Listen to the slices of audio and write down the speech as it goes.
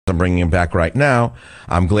I'm bringing him back right now.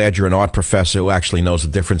 I'm glad you're an art professor who actually knows the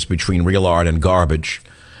difference between real art and garbage,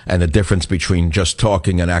 and the difference between just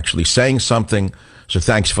talking and actually saying something. So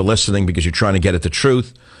thanks for listening, because you're trying to get at the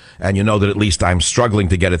truth, and you know that at least I'm struggling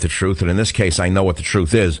to get at the truth, and in this case, I know what the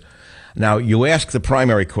truth is. Now, you ask the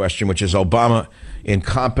primary question, which is Obama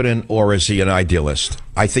incompetent or is he an idealist?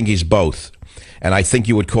 I think he's both, and I think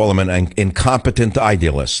you would call him an incompetent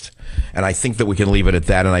idealist. And I think that we can leave it at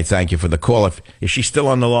that, and I thank you for the call. Is she still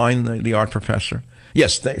on the line, the art professor?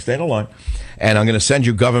 Yes, stay on the line. And I'm going to send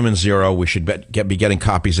you Government Zero. We should be getting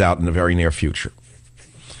copies out in the very near future.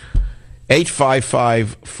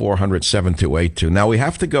 855-400-7282. Now, we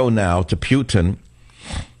have to go now to Putin.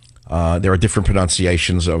 There are different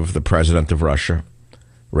pronunciations of the president of Russia.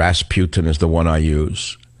 Rasputin is the one I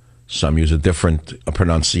use. Some use a different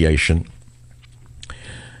pronunciation.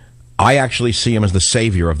 I actually see him as the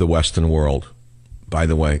savior of the Western world, by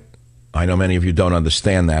the way. I know many of you don't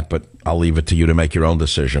understand that, but I'll leave it to you to make your own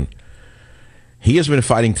decision. He has been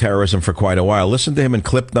fighting terrorism for quite a while. Listen to him in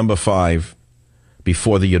clip number 5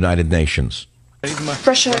 before the United Nations.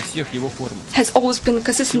 Russia has always been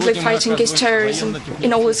consistently fighting against terrorism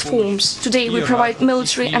in all its forms. Today we provide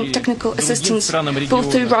military and technical assistance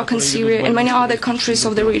both to Iraq and Syria and many other countries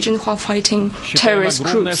of the region who are fighting terrorist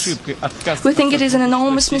groups. We think it is an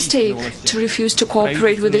enormous mistake to refuse to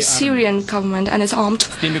cooperate with the Syrian government and its armed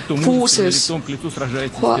forces who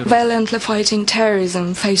are violently fighting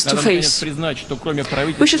terrorism face to face.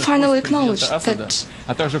 We should finally acknowledge that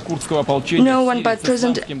no one but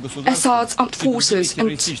President Assad's armed forces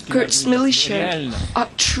and Kurds militia are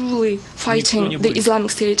truly fighting the Islamic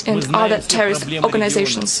State and other terrorist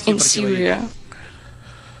organizations in Syria.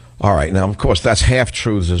 All right. Now, of course, that's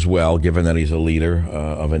half-truths as well, given that he's a leader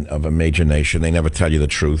of a major nation. They never tell you the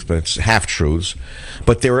truth, but it's half-truths.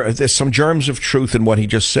 But there's some germs of truth in what he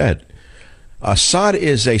just said. Assad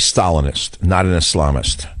is a Stalinist, not an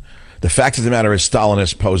Islamist. The fact of the matter is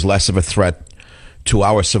Stalinists pose less of a threat to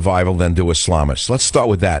our survival than do Islamists. Let's start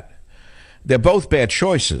with that. They're both bad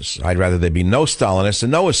choices. I'd rather there be no Stalinists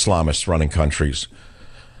and no Islamists running countries.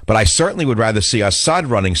 But I certainly would rather see Assad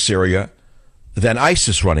running Syria than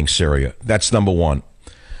ISIS running Syria. That's number one.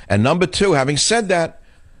 And number two, having said that,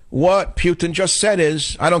 what Putin just said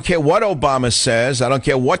is, I don't care what Obama says, I don't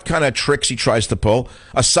care what kind of tricks he tries to pull,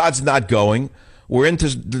 Assad's not going. We're in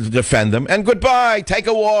to defend them. And goodbye, take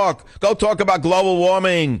a walk, go talk about global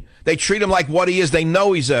warming. They treat him like what he is. They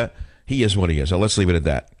know he is what he is. So let's leave it at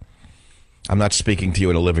that. I'm not speaking to you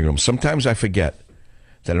in a living room. Sometimes I forget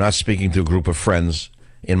that I'm not speaking to a group of friends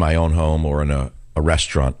in my own home or in a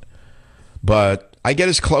restaurant. But I get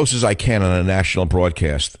as close as I can on a national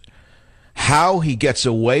broadcast. How he gets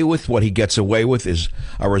away with what he gets away with is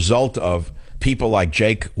a result of people like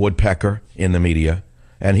Jake Woodpecker in the media,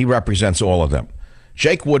 and he represents all of them.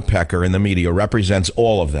 Jake Woodpecker in the media represents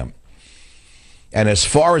all of them. And as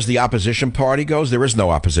far as the opposition party goes, there is no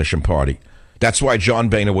opposition party. That's why John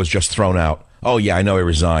Boehner was just thrown out. Oh, yeah, I know he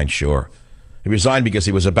resigned, sure. He resigned because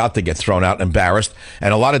he was about to get thrown out, embarrassed,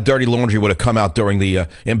 and a lot of dirty laundry would have come out during the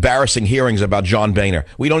embarrassing hearings about John Boehner.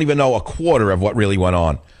 We don't even know a quarter of what really went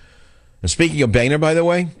on. And speaking of Boehner, by the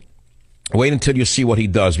way, wait until you see what he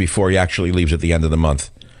does before he actually leaves at the end of the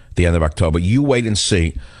month, the end of October. You wait and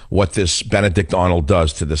see what this Benedict Arnold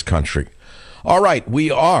does to this country. All right,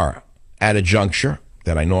 we are at a juncture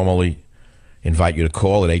that I normally invite you to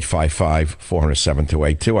call at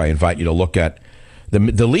 855-400-7282. I invite you to look at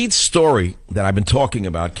the lead story that I've been talking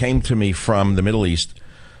about came to me from the Middle East.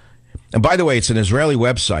 And by the way, it's an Israeli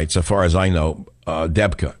website, so far as I know,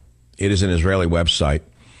 Debka. It is an Israeli website,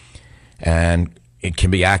 and it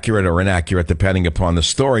can be accurate or inaccurate depending upon the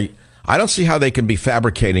story. I don't see how they can be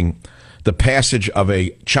fabricating the passage of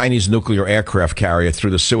a Chinese nuclear aircraft carrier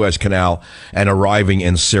through the Suez Canal and arriving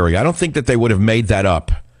in Syria. I don't think that they would have made that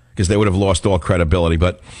up, because they would have lost all credibility.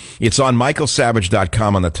 But it's on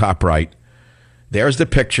michaelsavage.com on the top right. There's the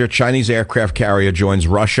picture. Chinese aircraft carrier joins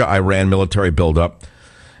Russia-Iran military buildup.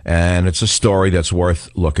 And it's a story that's worth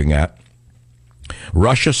looking at.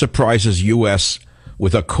 Russia surprises U.S.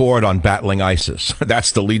 with accord on battling ISIS.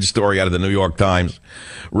 That's the lead story out of the New York Times.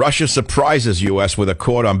 Russia surprises U.S. with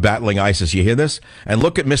accord on battling ISIS. You hear this? And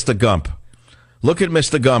look at Mr. Gump. Look at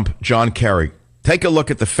Mr. Gump, John Kerry. Take a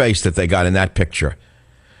look at the face that they got in that picture.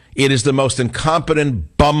 It is the most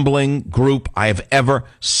incompetent, bumbling group I have ever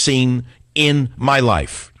seen in my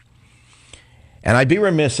life. And I'd be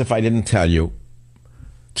remiss if I didn't tell you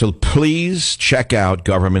to please check out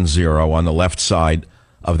Government Zero on the left side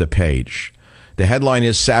of the page. The headline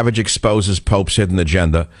is Savage Exposes Pope's Hidden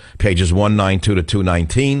Agenda, pages 192 to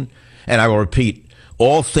 219. And I will repeat,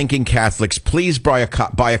 all thinking Catholics, please buy a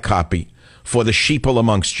copy for the sheeple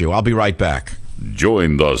amongst you. I'll be right back.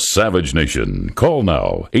 Join the Savage Nation. Call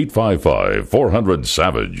now,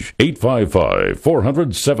 855-400-SAVAGE,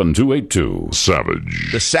 855-400-7282.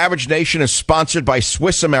 Savage. The Savage Nation is sponsored by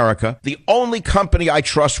Swiss America, the only company I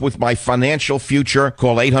trust with my financial future.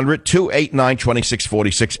 Call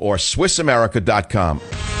 800-289-2646 or SwissAmerica.com.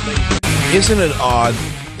 Isn't it odd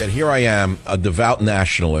that here I am, a devout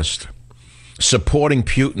nationalist, supporting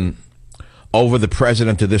Putin over the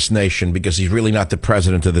president of this nation, because he's really not the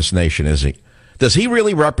president of this nation, is he? Does he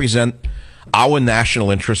really represent our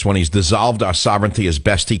national interests when he's dissolved our sovereignty as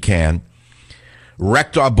best he can,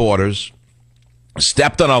 wrecked our borders,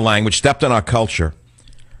 stepped on our language, stepped on our culture,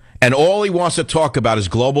 and all he wants to talk about is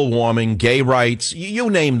global warming, gay rights, you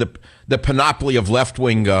name the panoply of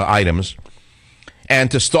left-wing items,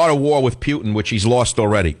 and to start a war with Putin, which he's lost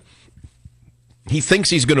already. He thinks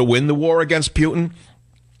he's going to win the war against Putin.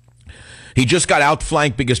 He just got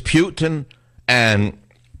outflanked because Putin and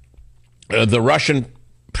the Russian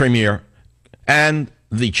premier and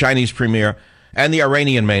the Chinese premier and the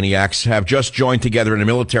Iranian maniacs have just joined together in a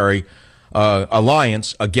military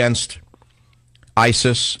alliance against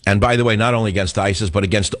ISIS. And by the way, not only against ISIS, but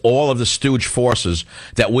against all of the stooge forces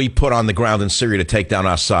that we put on the ground in Syria to take down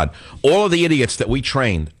Assad. All of the idiots that we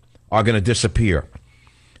trained are going to disappear.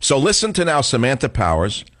 So listen to now Samantha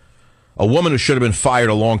Powers, a woman who should have been fired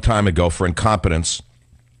a long time ago for incompetence,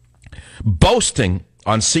 boasting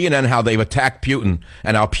on CNN how they've attacked Putin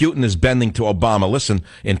and how Putin is bending to Obama. Listen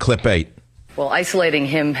in clip 8. Well, isolating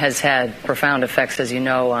him has had profound effects, as you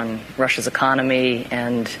know, on Russia's economy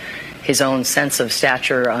and his own sense of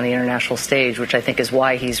stature on the international stage, which I think is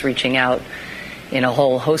why he's reaching out in a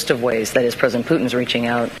whole host of ways. That is, President Putin's reaching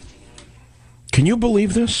out. Can you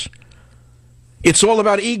believe this? It's all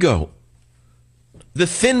about ego. The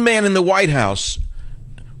thin man in the White House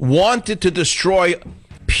wanted to destroy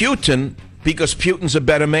Putin because Putin's a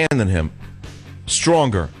better man than him.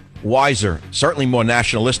 Stronger, wiser, certainly more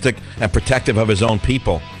nationalistic and protective of his own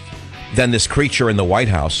people than this creature in the White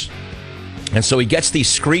House. And so he gets these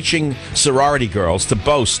screeching sorority girls to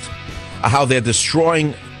boast how they're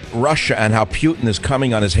destroying Russia and how Putin is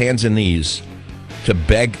coming on his hands and knees to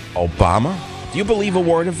beg Obama. Do you believe a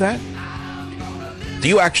word of that? Do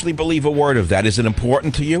you actually believe a word of that? Is it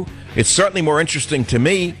important to you? It's certainly more interesting to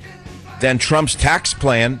me than Trump's tax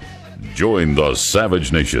plan. Join the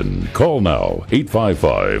Savage Nation. Call now,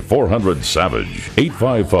 855-400-SAVAGE,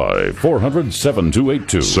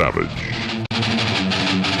 855-400-7282. Savage.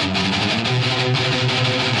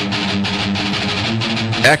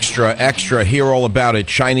 Extra, extra, hear all about it.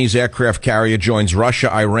 Chinese aircraft carrier joins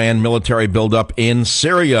Russia-Iran military buildup in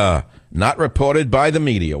Syria. Not reported by the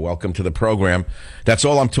media. Welcome to the program. That's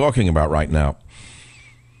all I'm talking about right now.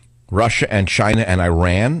 Russia and China and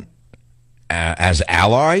Iran as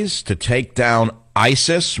allies to take down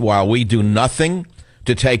ISIS while we do nothing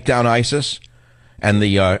to take down ISIS. And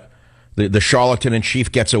the charlatan in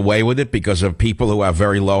chief gets away with it because of people who have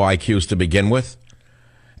very low IQs to begin with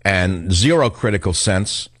and zero critical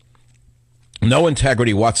sense, no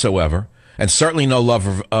integrity whatsoever, and certainly no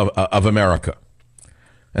love of America.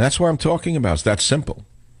 And that's what I'm talking about. It's that simple.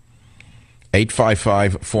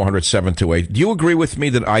 855-400-7282. Do you agree with me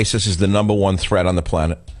that ISIS is the number one threat on the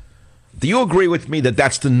planet? Do you agree with me that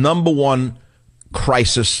that's the number one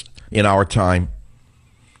crisis in our time?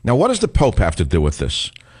 Now, what does the Pope have to do with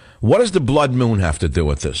this? What does the blood moon have to do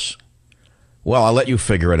with this? Well, I'll let you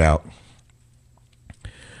figure it out.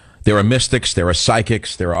 There are mystics, there are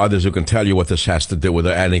psychics, there are others who can tell you what this has to do with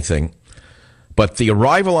anything. But the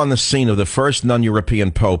arrival on the scene of the first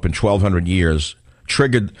non-European Pope in 1,200 years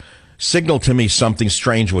signaled to me something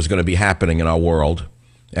strange was going to be happening in our world.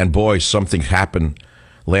 And boy, something happened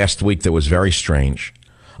last week that was very strange.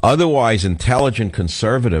 Otherwise intelligent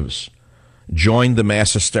conservatives joined the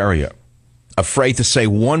mass hysteria, afraid to say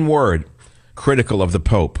one word critical of the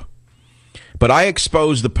Pope. But I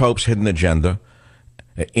exposed the Pope's hidden agenda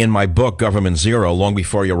in my book, Government Zero, long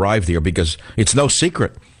before he arrived here, because it's no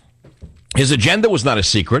secret. His agenda was not a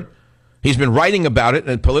secret. He's been writing about it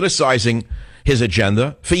and politicizing his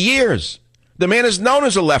agenda for years. The man is known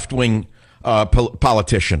as a left-wing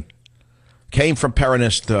politician. Came from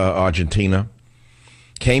Peronist Argentina.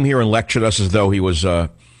 Came here and lectured us as though he was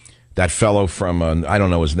that fellow from, I don't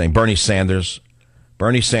know his name, Bernie Sanders.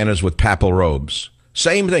 Bernie Sanders with papal robes.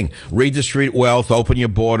 Same thing. Redistribute wealth, open your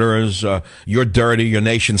borders, you're dirty, your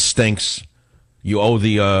nation stinks. You owe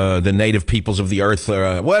the native peoples of the earth,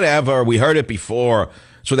 whatever. We heard it before.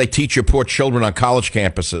 So they teach your poor children on college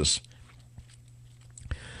campuses.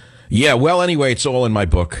 Yeah, well, anyway, it's all in my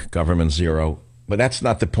book, Government Zero. But that's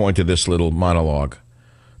not the point of this little monologue.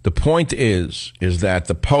 The point is that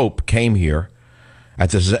the Pope came here at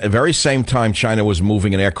the very same time China was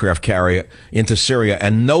moving an aircraft carrier into Syria,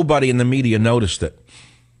 and nobody in the media noticed it.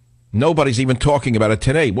 Nobody's even talking about it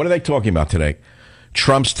today. What are they talking about today?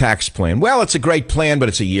 Trump's tax plan. Well, it's a great plan, but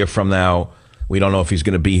it's a year from now. We don't know if he's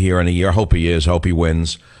going to be here in a year. Hope he is. Hope he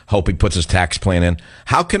wins. Hope he puts his tax plan in.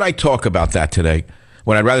 How can I talk about that today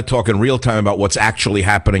when I'd rather talk in real time about what's actually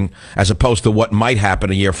happening as opposed to what might happen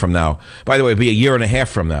a year from now? By the way, it'll be a year and a half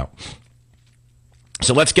from now.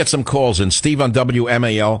 So let's get some calls in. Steve on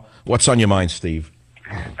WMAL. What's on your mind, Steve?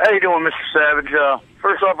 How you doing, Mr. Savage?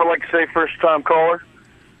 First off, I'd like to say first-time caller.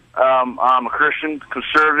 I'm a Christian,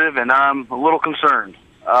 conservative, and I'm a little concerned.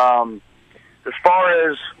 As far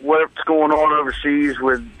as what's going on overseas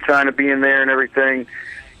with China being there and everything,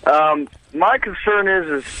 my concern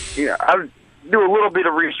is you know, I do a little bit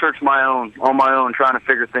of research on my own, trying to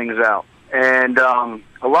figure things out. And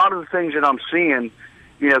a lot of the things that I'm seeing,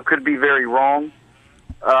 you know, could be very wrong.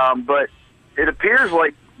 But it appears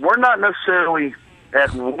like we're not necessarily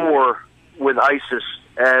at war with ISIS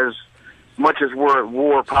as much as we're at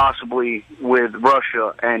war possibly with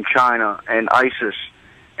Russia and China and ISIS,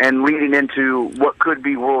 and leading into what could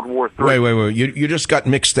be World War III. Wait. You just got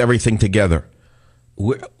mixed everything together.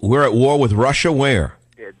 We're at war with Russia? Where?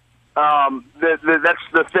 That's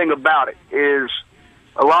the thing about it, is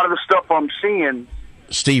a lot of the stuff I'm seeing...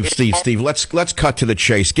 Steve, let's cut to the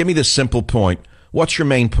chase. Give me the simple point. What's your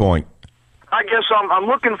main point? I guess I'm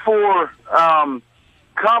looking for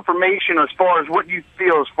confirmation as far as what you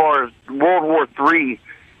feel as far as World War III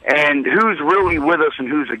and who's really with us and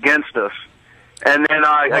who's against us. And then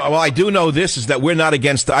I do know this, is that we're not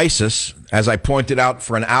against ISIS, as I pointed out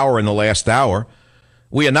for an hour in the last hour.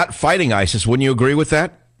 We are not fighting ISIS. Wouldn't you agree with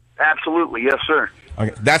that? Absolutely, yes, sir.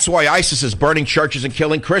 Okay. That's why ISIS is burning churches and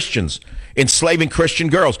killing Christians, enslaving Christian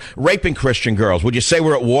girls, raping Christian girls. Would you say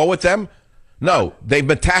we're at war with them? No, they've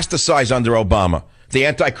metastasized under Obama, the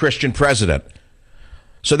anti-Christian president.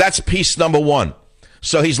 So that's piece number one.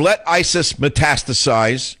 So he's let ISIS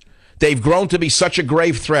metastasize. They've grown to be such a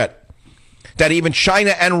grave threat that even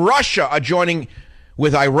China and Russia are joining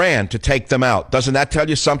with Iran to take them out. Doesn't that tell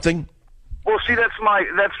you something? Well, see, that's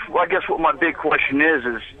I guess what my big question is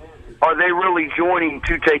are they really joining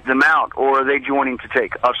to take them out, or are they joining to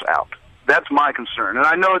take us out? That's my concern. And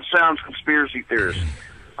I know it sounds conspiracy theorist.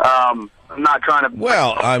 I'm not trying to...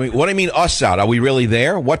 Well, I mean, what do you mean us out? Are we really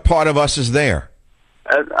there? What part of us is there?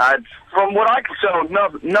 From what I can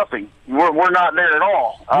tell, nothing. We're not there at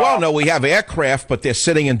all. Well, no, we have aircraft, but they're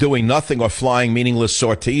sitting and doing nothing or flying meaningless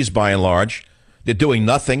sorties by and large. They're doing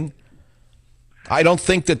nothing. I don't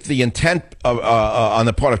think that the intent on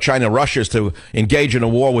the part of China and Russia is to engage in a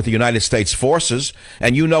war with the United States forces.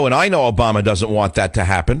 And you know and I know Obama doesn't want that to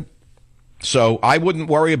happen. So I wouldn't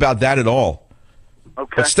worry about that at all.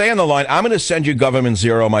 Okay. But stay on the line. I'm going to send you Government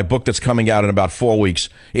Zero, my book that's coming out in about 4 weeks.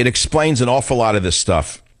 It explains an awful lot of this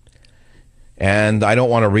stuff. And I don't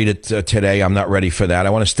want to read it today. I'm not ready for that. I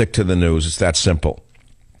want to stick to the news. It's that simple.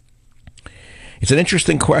 It's an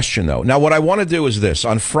interesting question, though. Now, what I want to do is this.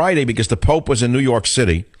 On Friday, because the Pope was in New York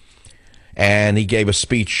City, and he gave a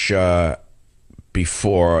speech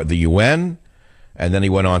before the UN, and then he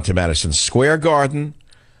went on to Madison Square Garden,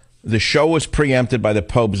 the show was preempted by the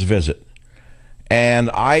Pope's visit. And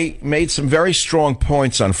I made some very strong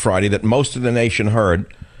points on Friday that most of the nation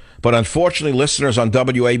heard, but unfortunately listeners on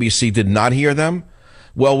WABC did not hear them.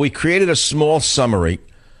 Well, we created a small summary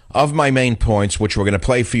of my main points, which we're going to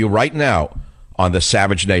play for you right now on the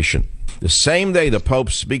Savage Nation. The same day the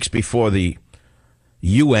Pope speaks before the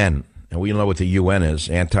UN, and we know what the UN is,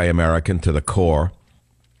 anti-American to the core,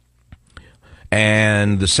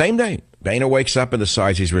 and the same day, Boehner wakes up and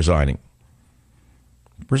decides he's resigning.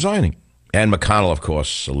 And McConnell, of course,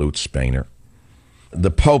 salutes Boehner.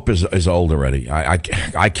 The Pope is old already. I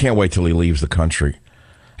can't wait till he leaves the country.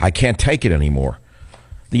 I can't take it anymore.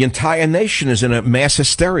 The entire nation is in a mass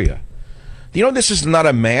hysteria. Do you know this is not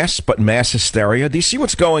a mass, but mass hysteria? Do you see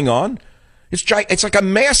what's going on? It's like a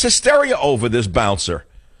mass hysteria over this bouncer.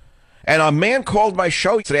 And a man called my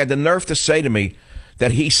show today, had the nerve to say to me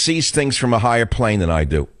that he sees things from a higher plane than I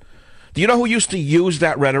do. Do you know who used to use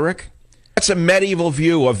that rhetoric? That's a medieval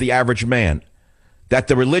view of the average man. That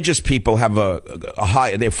the religious people have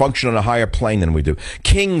they function on a higher plane than we do.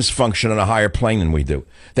 Kings function on a higher plane than we do.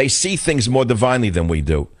 They see things more divinely than we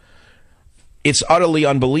do. It's utterly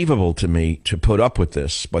unbelievable to me to put up with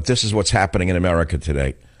this, but this is what's happening in America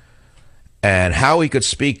today. And how he could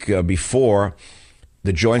speak before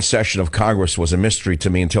the joint session of Congress was a mystery to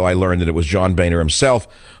me until I learned that it was John Boehner himself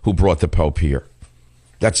who brought the Pope here.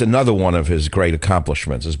 That's another one of his great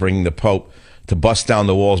accomplishments, is bringing the Pope to bust down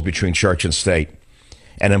the walls between church and state.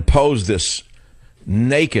 and impose this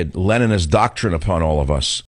naked Leninist doctrine upon all of us,